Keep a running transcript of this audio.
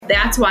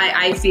that's why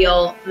I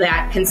feel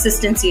that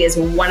consistency is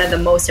one of the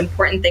most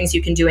important things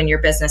you can do in your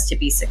business to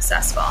be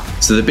successful.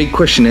 So the big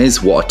question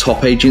is, what are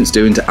top agents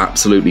doing to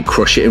absolutely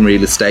crush it in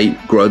real estate,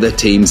 grow their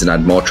teams and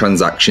add more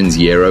transactions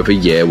year over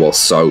year while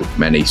so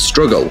many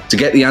struggle? To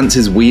get the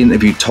answers, we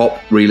interview top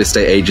real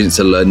estate agents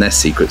to learn their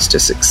secrets to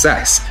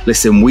success.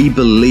 Listen, we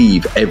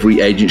believe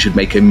every agent should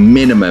make a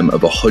minimum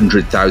of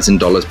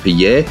 $100,000 per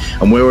year,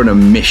 and we're on a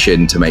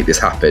mission to make this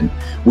happen.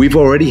 We've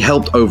already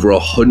helped over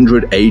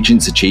 100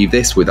 agents achieve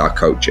this with our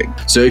coaching.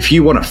 So if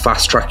you want to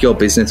fast track your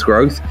business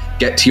growth,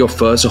 get to your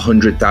first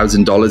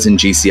 $100,000 in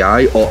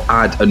GCI or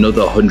add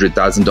another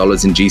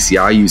 $100,000 in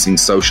GCI using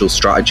social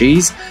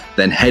strategies,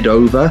 then head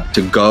over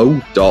to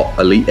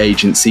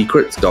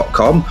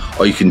go.eliteagentsecrets.com,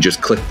 or you can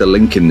just click the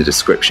link in the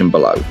description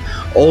below.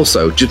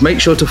 Also, just make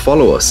sure to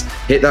follow us,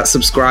 hit that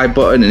subscribe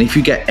button, and if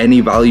you get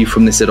any value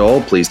from this at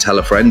all, please tell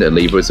a friend and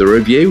leave us a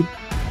review.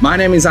 My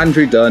name is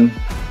Andrew Dunn.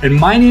 And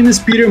my name is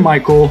Peter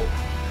Michael.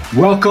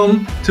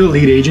 Welcome to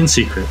Elite Agent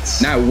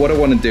Secrets. Now, what I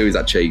want to do is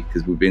actually,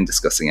 because we've been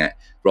discussing it,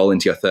 roll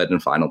into your third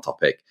and final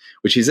topic,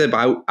 which is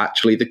about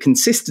actually the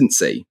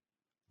consistency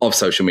of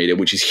social media,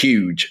 which is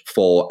huge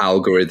for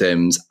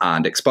algorithms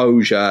and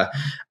exposure,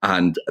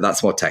 and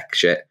that's more tech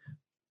shit.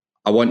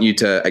 I want you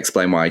to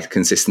explain why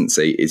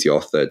consistency is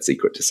your third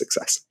secret to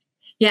success.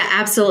 Yeah,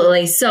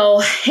 absolutely. So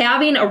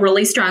having a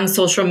really strong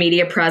social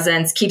media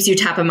presence keeps you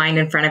top of mind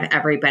in front of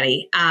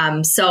everybody.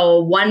 So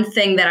one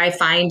thing that I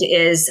find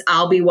is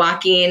I'll be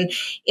walking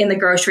in the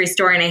grocery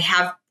store and I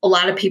have a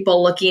lot of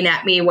people looking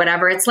at me,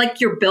 whatever. It's like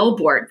your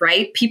billboard,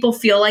 right? People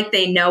feel like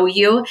they know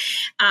you.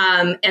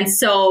 And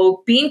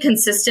so being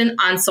consistent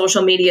on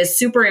social media is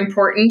super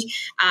important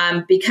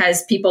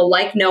because people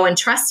like, know, and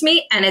trust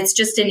me. And it's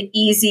just an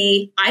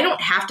easy, I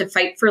don't have to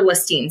fight for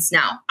listings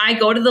now. I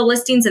go to the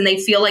listings and they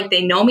feel like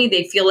they know me.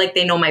 They feel like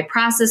they know my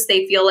process.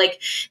 They feel like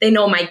they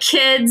know my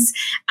kids.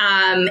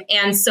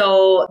 And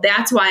so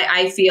that's why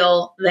I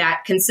feel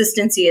that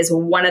consistency is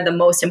one of the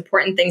most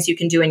important things you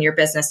can do in your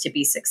business to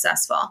be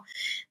successful.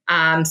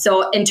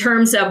 So in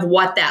terms of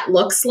what that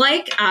looks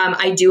like,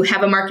 I do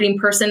have a marketing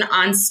person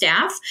on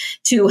staff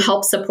to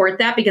help support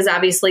that, because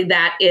obviously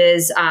that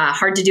is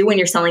hard to do when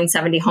you're selling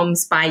 70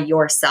 homes by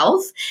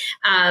yourself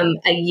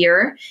a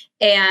year.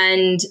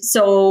 And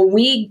so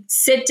we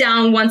sit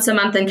down once a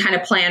month and kind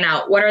of plan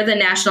out what are the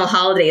national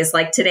holidays.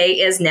 Like today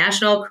is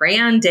National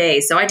Crayon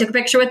Day. So I took a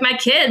picture with my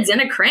kids in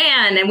a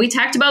crayon and we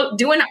talked about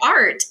doing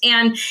art,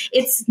 and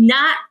it's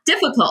not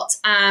difficult.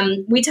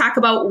 We talk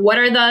about what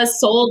are the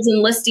solds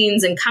and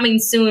listings and coming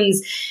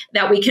soons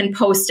that we can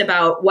post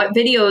about. What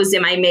videos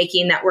am I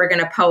making that we're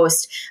going to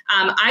post?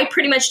 I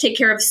pretty much take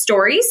care of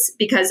stories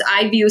because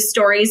I view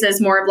stories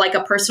as more of like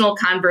a personal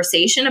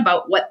conversation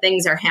about what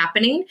things are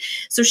happening.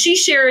 So she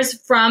shares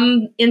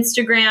from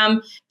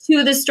Instagram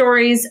to the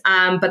stories,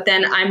 but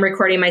then I'm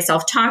recording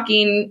myself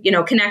talking,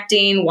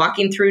 connecting,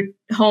 walking through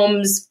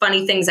homes,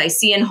 funny things I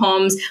see in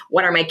homes,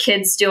 what are my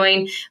kids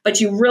doing?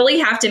 But you really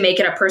have to make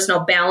it a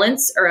personal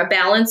balance, or a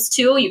balance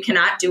too. You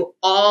cannot do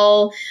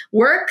all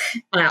work,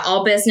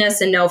 all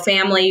business, and no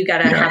family. You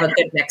got to have a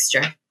good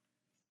mixture.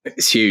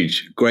 It's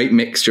huge. Great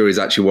mixture is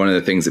actually one of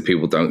the things that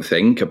people don't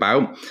think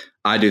about.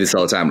 I do this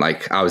all the time.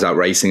 Like, I was out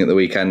racing at the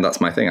weekend. That's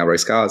my thing. I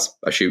race cars.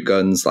 I shoot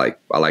guns. Like,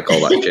 I like all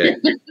that shit,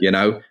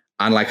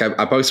 And like,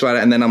 I post about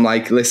it, and then I'm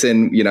like,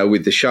 listen,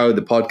 with the show,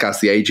 the podcast,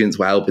 the agents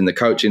were helping, the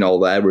coaching,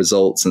 all their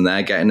results, and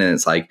they're getting it. And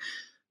it's like,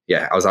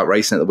 yeah, I was out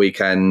racing at the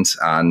weekend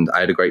and I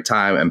had a great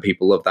time, and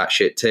people love that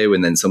shit too.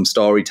 And then some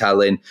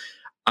storytelling.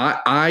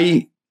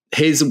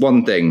 Here's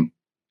one thing.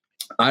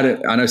 I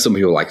know some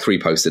people like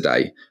 3 posts a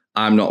day.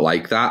 I'm not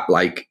like that.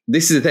 Like,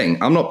 this is the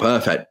thing. I'm not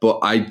perfect, but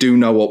I do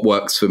know what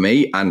works for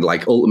me. And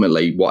like,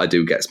 ultimately what I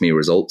do gets me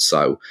results.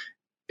 So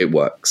it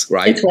works,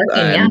 right? It's working,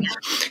 yeah.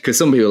 Because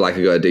some people like,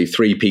 I got to do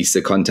 3 pieces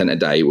of content a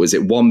day. Was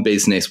it 1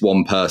 business,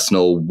 1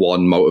 personal,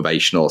 1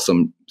 motivational,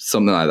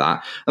 something like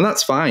that? And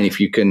that's fine if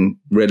you can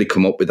really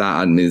come up with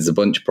that. And there's a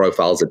bunch of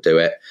profiles that do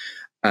it.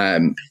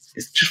 It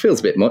just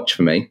feels a bit much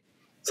for me.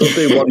 So I'll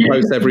do 1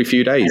 post every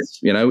few days,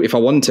 if I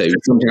want to.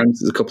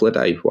 Sometimes it's a couple of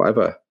days,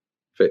 whatever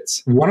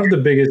fits. One of the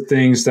biggest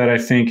things that I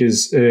think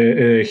is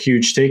a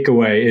huge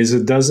takeaway is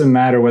it doesn't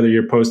matter whether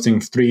you're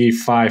posting 3,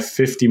 5,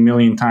 50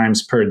 million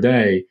times per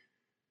day.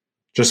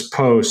 Just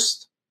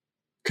post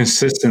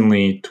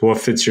consistently to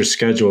what fits your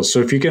schedule.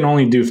 So if you can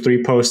only do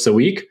 3 posts a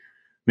week,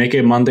 make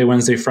it Monday,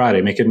 Wednesday,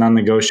 Friday. Make it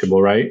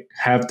non-negotiable, right?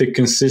 Have the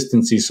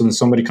consistency so when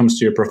somebody comes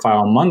to your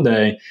profile on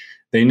Monday,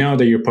 they know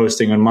that you're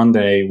posting on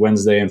Monday,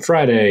 Wednesday, and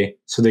Friday,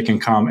 so they can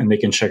come and they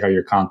can check out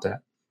your content.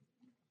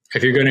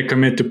 If you're going to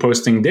commit to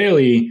posting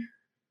daily,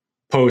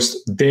 post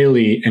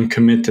daily and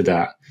commit to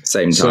that.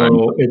 Same time.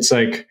 So it's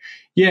like,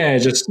 yeah,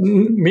 just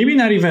maybe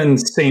not even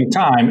same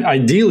time,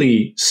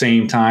 ideally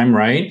same time,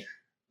 right?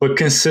 But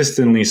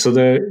consistently.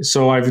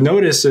 So I've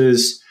noticed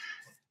is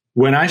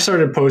when I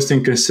started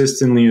posting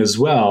consistently as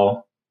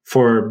well,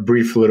 for a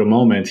brief little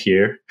moment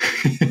here,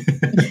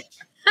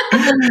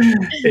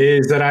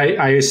 is that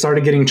I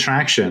started getting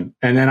traction.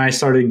 And then I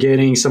started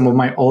getting some of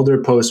my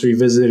older posts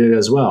revisited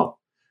as well.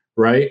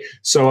 right?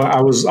 So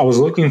I was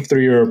looking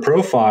through your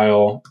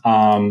profile,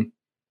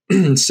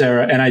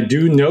 Sarah, and I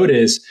do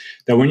notice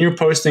that when you're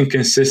posting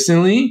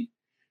consistently,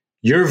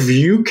 your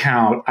view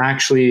count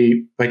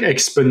actually like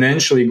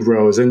exponentially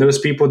grows. And those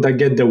people that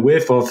get the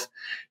whiff of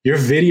your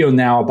video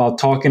now about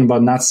talking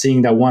about not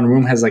seeing that one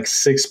room has like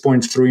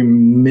 6.3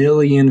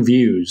 million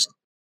views.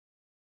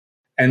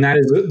 And that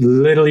is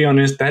literally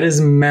that is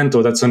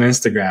mental. That's on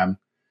Instagram.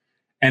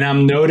 And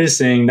I'm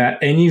noticing that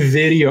any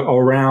video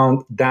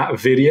around that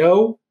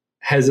video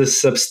has a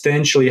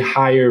substantially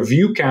higher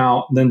view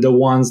count than the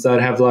ones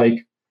that have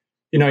like,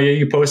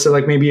 you posted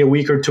like maybe a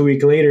week or 2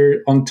 weeks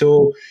later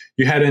until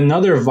you had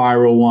another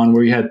viral one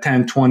where you had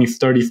 10, 20,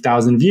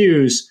 30,000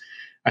 views.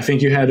 I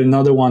think you had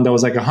another one that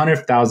was like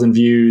 100,000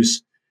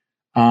 views.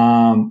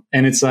 And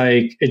it's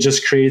like, it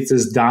just creates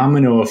this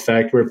domino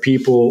effect where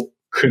people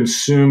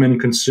consume and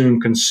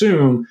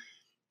consume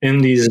in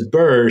these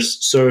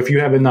bursts. So if you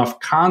have enough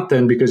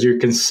content because you're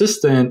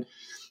consistent,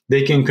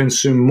 they can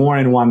consume more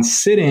in one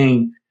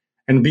sitting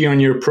and be on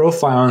your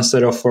profile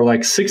instead of for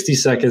like 60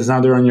 seconds. Now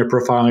they're on your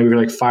profile maybe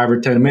like 5 or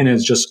 10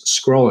 minutes just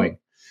scrolling,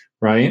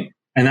 right?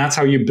 And that's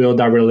how you build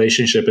that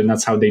relationship, and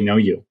that's how they know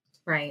you.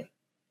 Right.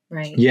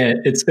 Yeah,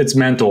 it's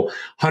mental.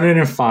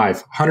 105,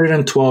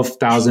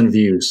 112,000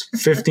 views,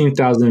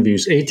 15,000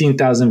 views,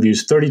 18,000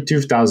 views,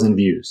 32,000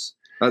 views.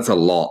 That's a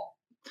lot.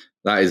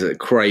 That is a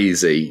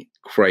crazy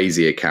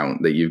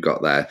account that you've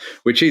got there,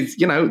 which is,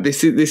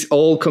 this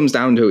all comes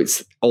down to,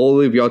 it's all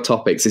of your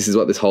topics. This is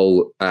what this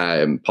whole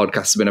podcast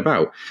has been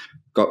about.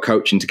 Got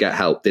coaching to get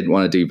help, didn't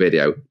want to do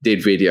video,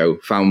 did video,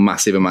 found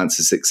massive amounts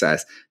of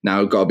success.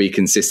 Now got to be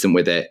consistent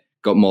with it,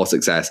 got more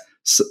success,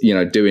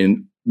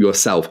 doing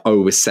yourself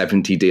over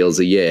 70 deals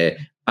a year.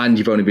 And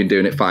you've only been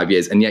doing it 5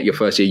 years. And yet your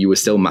first year, you were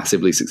still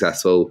massively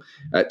successful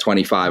at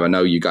 25. I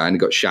know you kind of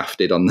got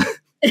shafted on the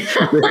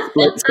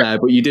splits there,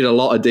 but you did a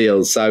lot of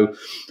deals. So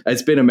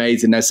it's been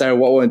amazing. Now, Sarah,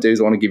 what I want to do is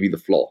I want to give you the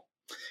floor.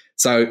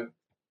 So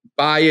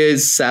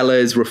buyers,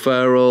 sellers,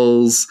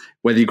 referrals,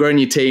 whether you're growing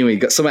your team or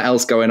you've got something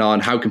else going on,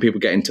 how can people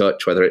get in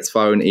touch, whether it's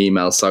phone,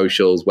 email,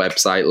 socials,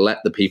 website? Let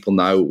the people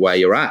know where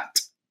you're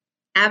at.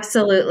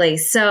 Absolutely.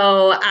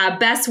 So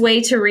best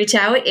way to reach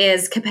out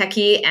is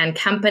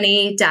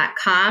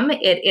KopeckiandCompany.com.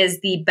 It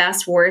is the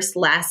best worst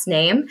last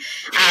name.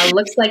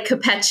 Looks like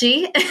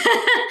Kopecky,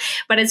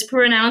 but it's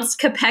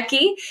pronounced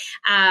Kopecky.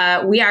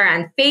 We are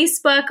on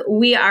Facebook.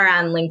 We are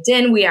on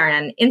LinkedIn. We are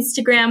on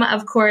Instagram,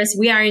 of course.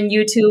 We are on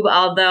YouTube,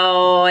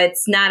 although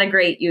it's not a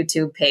great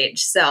YouTube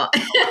page. So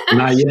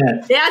not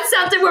yet. That's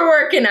something we're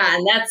working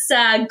on. That's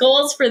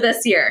goals for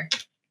this year.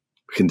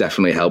 We can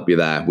definitely help you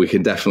there. We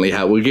can definitely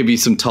help. We'll give you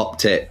some top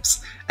tips.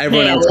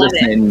 Everyone else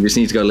listening, you just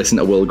need to go listen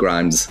to Will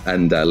Grimes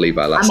and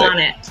Levi Lasser. I'm on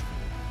it.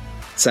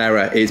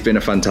 Sarah, it's been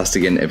a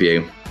fantastic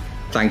interview.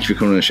 Thank you for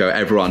coming on the show.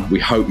 Everyone, we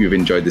hope you've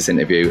enjoyed this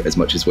interview as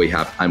much as we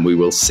have, and we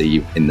will see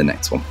you in the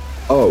next one.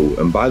 Oh,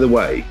 and by the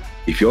way,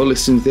 if you're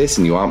listening to this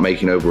and you aren't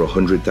making over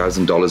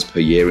 $100,000 per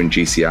year in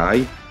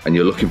GCI, and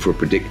you're looking for a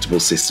predictable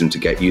system to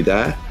get you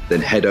there, then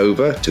head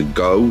over to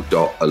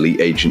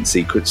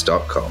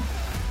go.eliteagentsecrets.com.